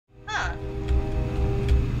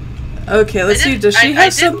Okay, let's see. Does she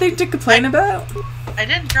have something to complain about? I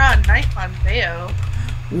didn't draw a knife on Bayo.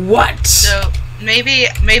 What? So maybe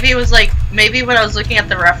it was like, maybe when I was looking at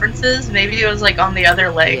the references, maybe it was like on the other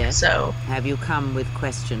leg. Yes. So have you come with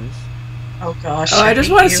questions? Oh gosh. Oh, I just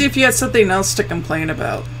want to see if you had something else to complain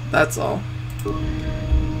about. That's all.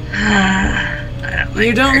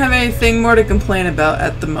 You don't have anything more to complain about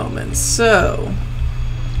at the moment, so...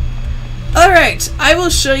 Alright, I will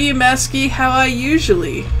show you, Masky, how I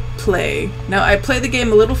usually play. Now, I play the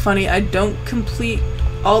game a little funny. I don't complete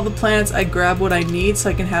all the planets. I grab what I need so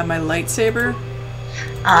I can have my lightsaber.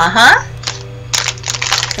 Uh-huh.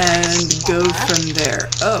 And go from there.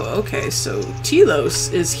 Oh, okay, so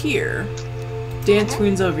Telos is here.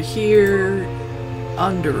 Dantooine's over here.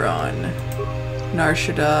 Onderon.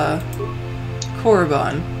 Narshada.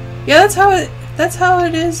 Korriban. Yeah, that's how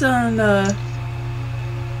it is on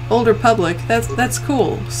Old Republic. That's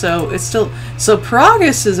cool. So it's still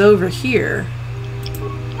Pragus is over here.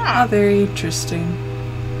 Ah, very interesting.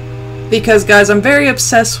 Because guys, I'm very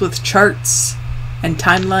obsessed with charts and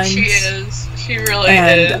timelines. She is. She really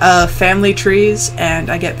is. And family trees, and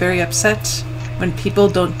I get very upset when people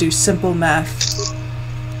don't do simple math.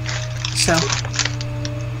 So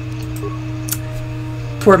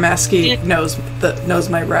poor Masky knows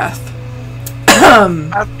my wrath.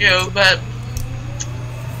 I do, but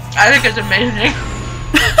I think it's amazing.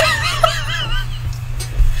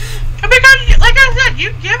 Because, like I said,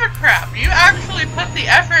 you give a crap. You actually put the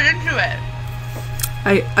effort into it.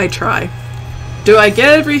 I try. Do I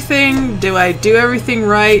get everything? Do I do everything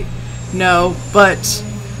right? No, but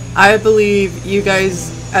I believe you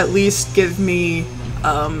guys at least give me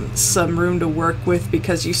some room to work with,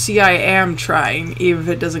 because you see I am trying, even if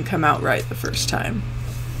it doesn't come out right the first time.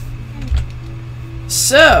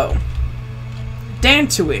 So,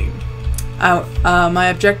 Dantooine. My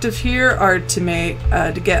objective here are to make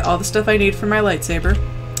to get all the stuff I need for my lightsaber,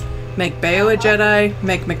 make Bayo a Jedi,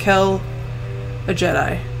 make Mikkel a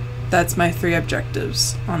Jedi. That's my 3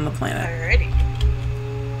 objectives on the planet.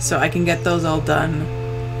 Alrighty. So I can get those all done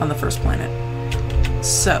on the first planet.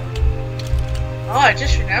 So. Oh, I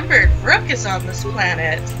just remembered, Rook is on this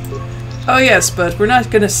planet. Oh yes, but we're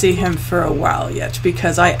not going to see him for a while yet,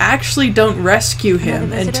 because I actually don't rescue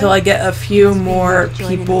him until I get a few more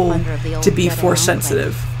people to be Force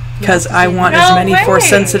sensitive. Because I want as many Force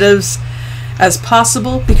sensitives as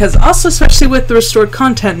possible, because also, especially with the restored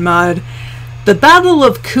content mod, the Battle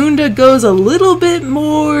of Kunda goes a little bit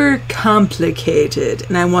more complicated,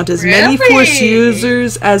 and I want as many Force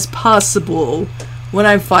users as possible when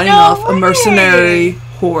I'm fighting off a mercenary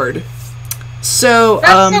horde. So,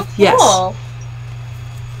 That's so cool. yes.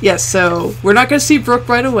 Yes, so we're not going to see Brooke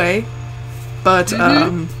right away, but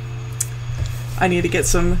I need to get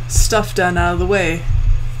some stuff done out of the way.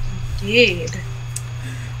 Indeed.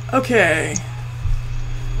 Okay.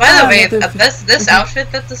 By the way, this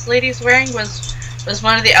outfit that this lady's wearing was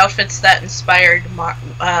one of the outfits that inspired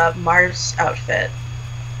Mar's outfit.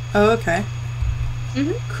 Oh, okay.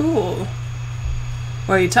 Cool.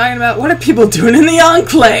 What are you talking about? What are people doing in the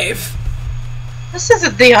Enclave? This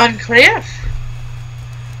isn't the Enclave.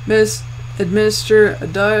 Miss Administrator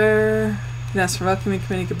Adair, ask for welcoming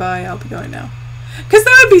committee goodbye. I'll be going now. Because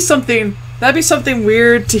that would be something. That'd be something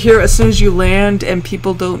weird to hear as soon as you land and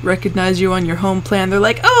people don't recognize you on your home plan. They're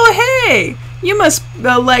like, "Oh, hey, you must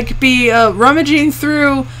be rummaging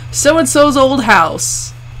through so and so's old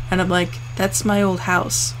house," and I'm like, "That's my old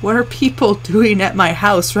house. What are people doing at my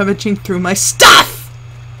house, rummaging through my stuff?"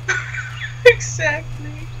 Exactly.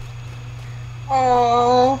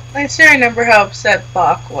 Oh, I still remember how upset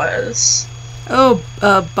Bach was. Oh,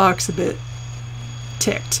 Bach's a bit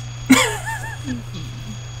ticked.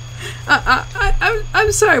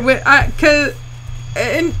 I'm sorry, cause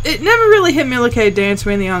it never really hit me like, hey,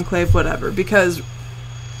 Dantooine in the Enclave, whatever, because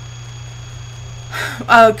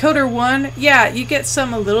Kotor 1, yeah, you get a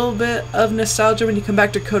little bit of nostalgia when you come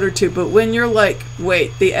back to Kotor 2, but when you're like,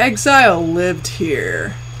 wait, the exile lived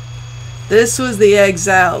here. This was the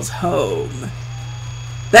exile's home.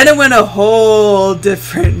 Then it went a whole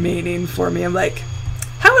different meaning for me. I'm like,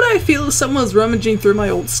 how would I feel if someone was rummaging through my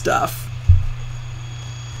old stuff?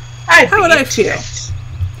 How would I feel?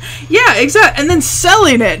 Yeah, exactly. And then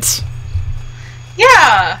selling it.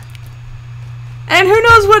 Yeah. And who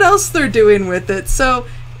knows what else they're doing with it. So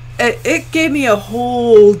it gave me a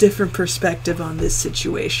whole different perspective on this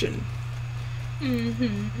situation.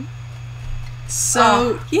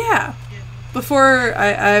 So, yeah. Before,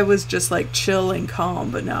 I was just like chill and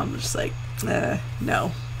calm, but now I'm just like,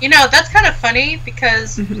 no. You know, that's kind of funny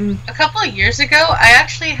because a couple of years ago, I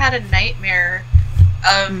actually had a nightmare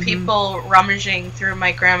of people rummaging through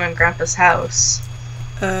my grandma and grandpa's house.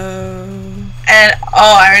 And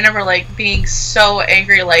I remember like being so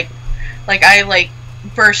angry, like I like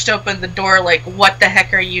burst open the door, like, what the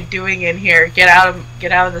heck are you doing in here? Get out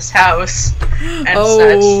of this house, and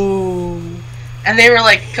such. And they were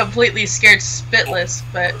like completely scared spitless,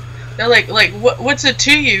 but they're like what's it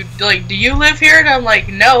to you? Like, do you live here? And I'm like,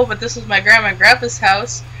 no, but this is my grandma and grandpa's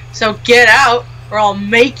house, so get out or I'll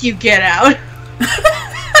make you get out.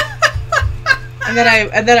 And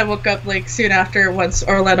then I woke up like soon after once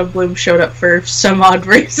Orlando Bloom showed up for some odd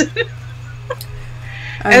reason.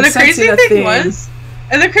 And the crazy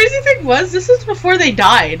thing was this is before they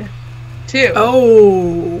died, too.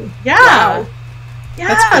 Oh. Yeah. Wow.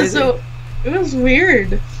 Yeah, so it was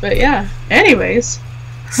weird. But yeah. Anyways.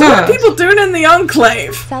 So what are people doing in the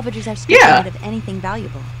Enclave? Salvagers are stripping of anything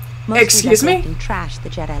valuable. Excuse me? Trash the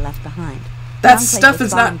Jedi left behind. That stuff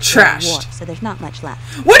is not trashed. War, so there's not much left.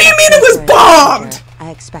 What do you mean it was bombed?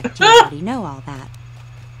 I expect you already know all that.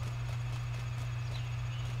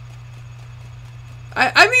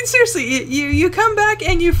 I mean, seriously, you come back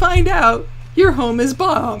and you find out your home is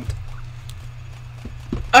bombed.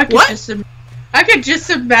 I could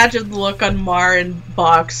just imagine the look on Mar and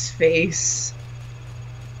Bach's face.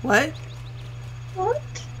 What? What?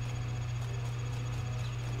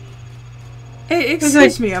 Hey,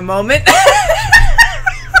 excuse me a moment.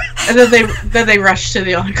 And then they rush to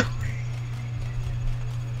the Enclave.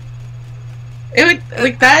 It would,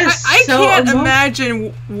 like, that is I so can't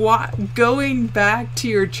imagine going back to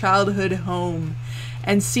your childhood home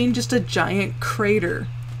and seeing just a giant crater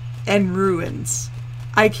and ruins.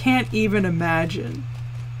 I can't even imagine.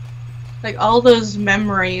 Like, all those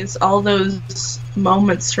memories, all those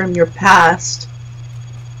moments from your past,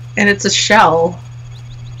 and it's a shell.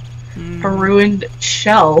 A ruined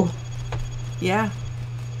shell. Yeah.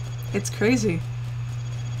 It's crazy.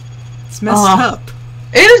 It's messed up.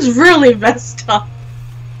 It is really messed up.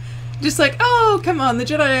 Just like, oh, come on, the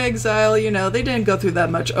Jedi exile, they didn't go through that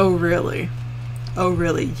much. Oh, really? Oh,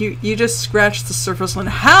 really? You just scratched the surface on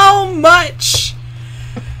how much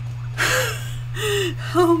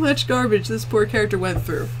garbage this poor character went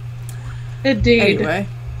through. Indeed. Anyway.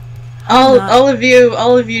 All of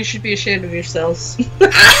you should be ashamed of yourselves.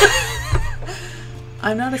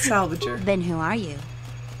 I'm not a salvager. Then who are you?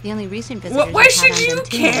 The only recent visitors. Why should you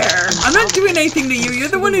care? I'm not doing anything to you. You're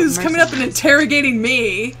the one who's coming up and interrogating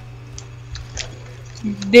me.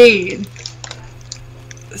 Indeed.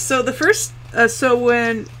 So the first,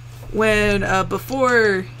 when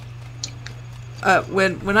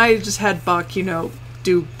I just had Bach,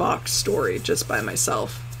 do Bach's story just by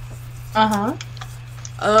myself.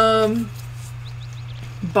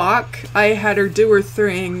 Bach, I had her do her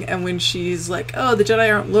thing, and when she's like, oh, the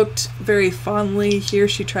Jedi aren't looked very fondly here,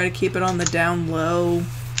 she tried to keep it on the down low.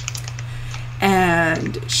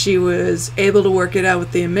 And she was able to work it out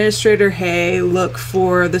with the administrator. Hey, look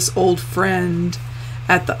for this old friend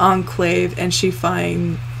at the Enclave, and she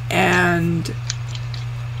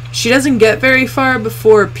doesn't get very far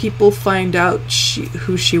before people find out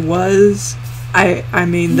who she was. I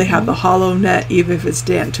mean, they have the hollow net, even if it's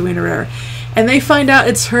Dantooine or whatever. And they find out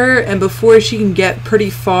it's her, and before she can get pretty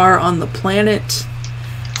far on the planet,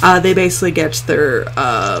 they basically get their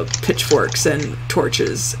pitchforks and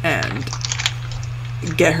torches and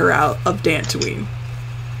get her out of Dantooine.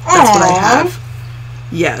 That's what I have.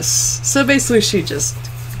 Yes. So basically she just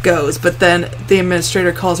goes, but then the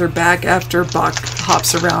administrator calls her back after Bach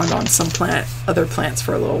hops around on some other plants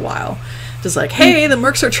for a little while. Just like, hey, the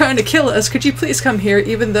mercs are trying to kill us. Could you please come here,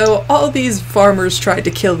 even though all these farmers tried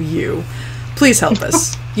to kill you? Please help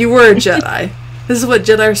us. You were a Jedi. This is what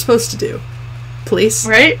Jedi are supposed to do. Please?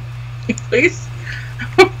 Right? Please?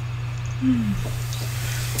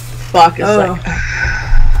 Bach is like...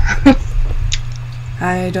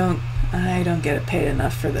 I don't get paid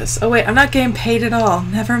enough for this. Oh wait, I'm not getting paid at all.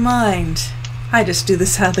 Never mind. I just do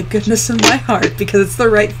this out of the goodness of my heart because it's the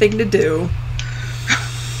right thing to do.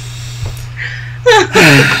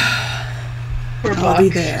 I'll be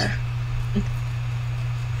there.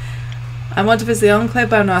 I want to visit the Enclave,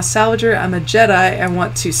 but I'm not a salvager. I'm a Jedi. I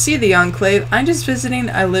want to see the Enclave. I'm just visiting.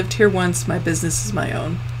 I lived here once. My business is my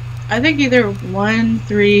own. I think either 1,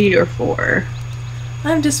 3, or 4.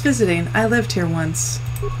 I'm just visiting. I lived here once.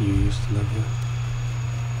 You used to live here?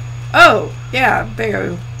 Oh, yeah,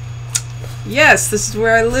 Bayo. Yes, this is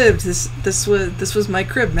where I lived. This was my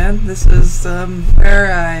crib, man. This was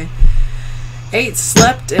where I ate,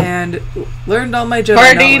 slept, and learned all my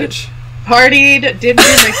Jedi knowledge. Partied, did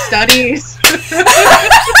my studies.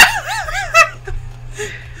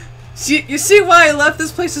 You see why I left?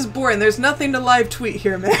 This place is boring. There's nothing to live tweet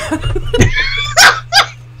here, man.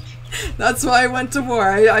 That's why I went to war.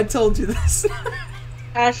 I told you this.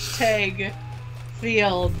 Hashtag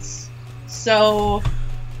fields. So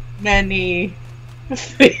many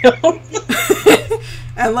fields.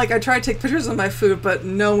 And like I tried to take pictures of my food, but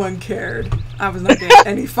no one cared. I was not getting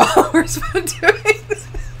any followers for doing this.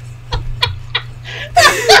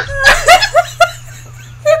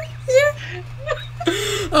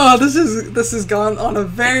 Oh, this has gone on a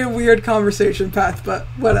very weird conversation path, but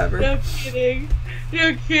whatever. No kidding.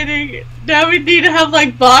 No kidding. Now we need to have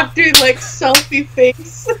like Bach do like selfie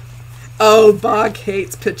face. Oh, Bach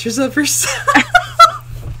hates pictures of herself.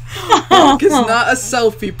 Bach is not a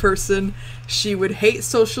selfie person. She would hate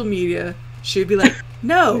social media. She would be like,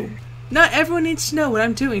 no, not everyone needs to know what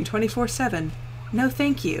I'm doing 24/7. No,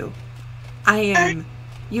 thank you.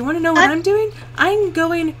 You want to know what I'm doing? I'm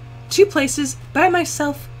going 2 places by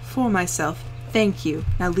myself for myself. Thank you.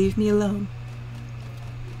 Now leave me alone.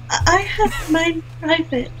 I have mine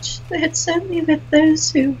private. It's only with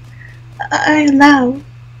those who I allow.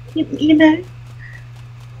 You know?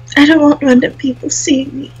 I don't want random people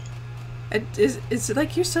seeing me. Is it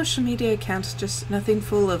like your social media account's just nothing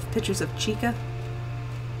full of pictures of Chica?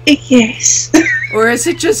 Yes. Or is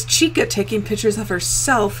it just Chica taking pictures of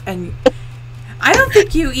herself and... I don't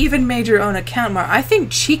think you even made your own account, Mar. I think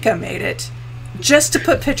Chica made it. Just to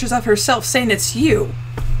put pictures of herself saying it's you.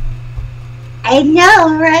 I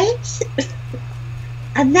know, right?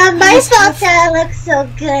 And not my fault that I look so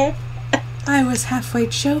good. I was halfway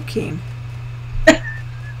joking.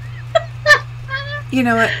 You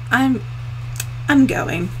know what? I'm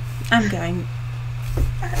going. I'm done.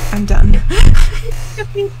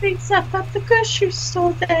 Pick me things up at the grocery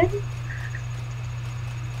store then.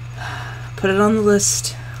 Put it on the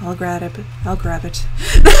list. I'll grab it.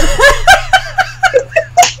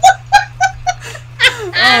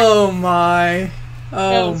 Oh my.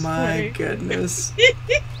 Oh my funny. goodness.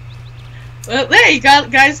 Well, there you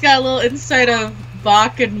guys got a little insight of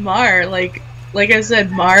Bach and Mar. Like I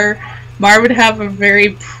said, Mar would have a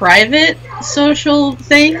very private social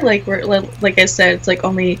thing. Like I said, it's like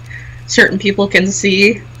only certain people can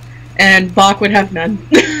see, and Bach would have none.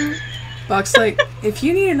 Bach's like, if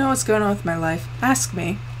you need to know what's going on with my life, ask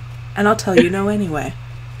me, and I'll tell you no anyway.